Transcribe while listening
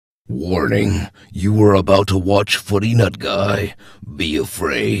Warning, you are about to watch footynutguy. Be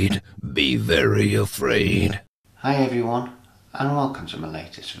afraid. Be very afraid. Hi everyone, and welcome to my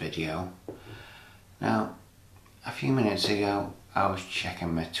latest video. Now, a few minutes ago I was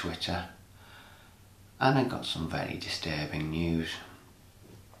checking my Twitter and I got some very disturbing news.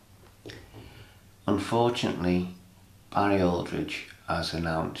 Unfortunately, Barry Aldridge has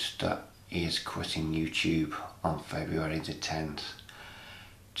announced that he is quitting YouTube on February the 10th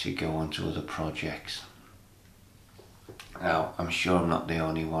to go on to other projects. Now, I'm sure I'm not the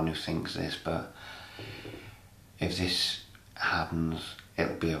only one who thinks this, but if this happens,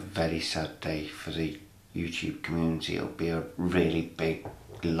 it'll be a very sad day for the YouTube community. It'll be a really big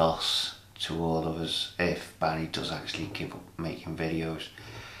loss to all of us if Barry does actually give up making videos.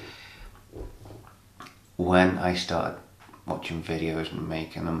 When I started watching videos and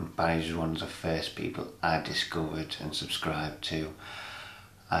making them, Barry's one of the first people I discovered and subscribed to,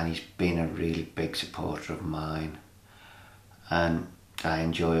 and he's been a really big supporter of mine, and I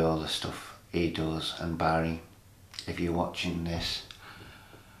enjoy all the stuff he does. And Barry, if you're watching this,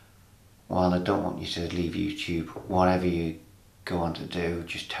 while I don't want you to leave YouTube, whatever you go on to do,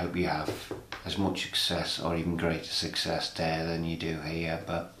 just hope you have as much success or even greater success there than you do here.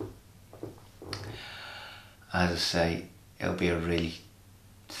 But as I say, it'll be a really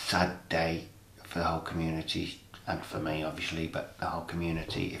sad day for the whole community, and for me obviously, but the whole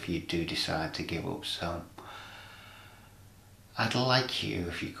community, if you do decide to give up. So I'd like you,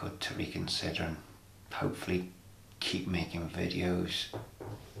 if you could, to reconsider and hopefully keep making videos.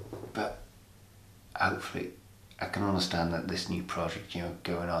 But hopefully, I can understand that this new project you're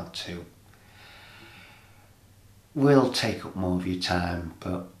going on to will take up more of your time,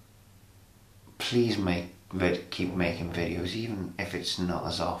 but please keep making videos, even if it's not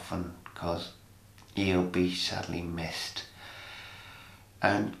as often, because you'll be sadly missed.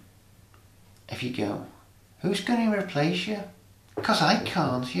 And if you go, who's going to replace you? Because I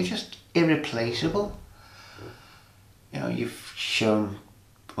can't. You're just irreplaceable. You know, you've shown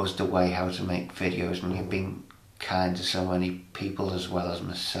us the way how to make videos, and you've been kind to so many people as well as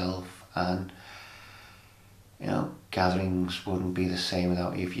myself. And you know, gatherings wouldn't be the same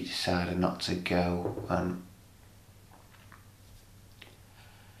without you if you decided not to go. And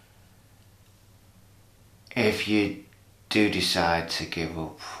if you do decide to give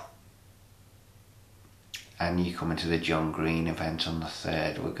up and you come into the John Green event on the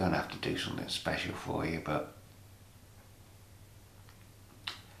 3rd, we're going to have to do something special for you. But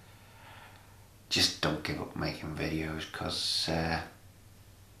just don't give up making videos, because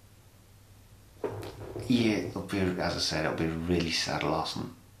yeah, it'll be, as I said, it'll be a really sad loss.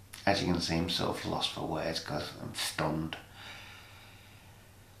 And as you can see, I'm sort of lost for words because I'm stunned.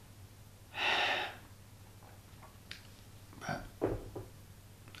 But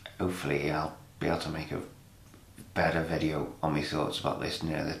hopefully I'll be able to make a better video on my thoughts about this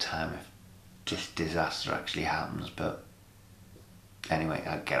near the time if this disaster actually happens. But anyway,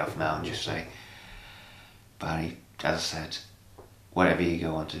 I'll get off now and just say, Barry, as I said, whatever you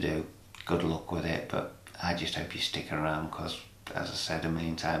go on to do, good luck with it. But I just hope you stick around, because as I said a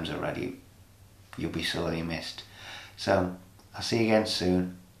million times already, you'll be sorely missed. So I'll see you again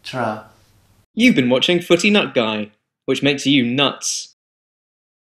soon. Ta-ra. You've been watching footynutguy, which makes you nuts.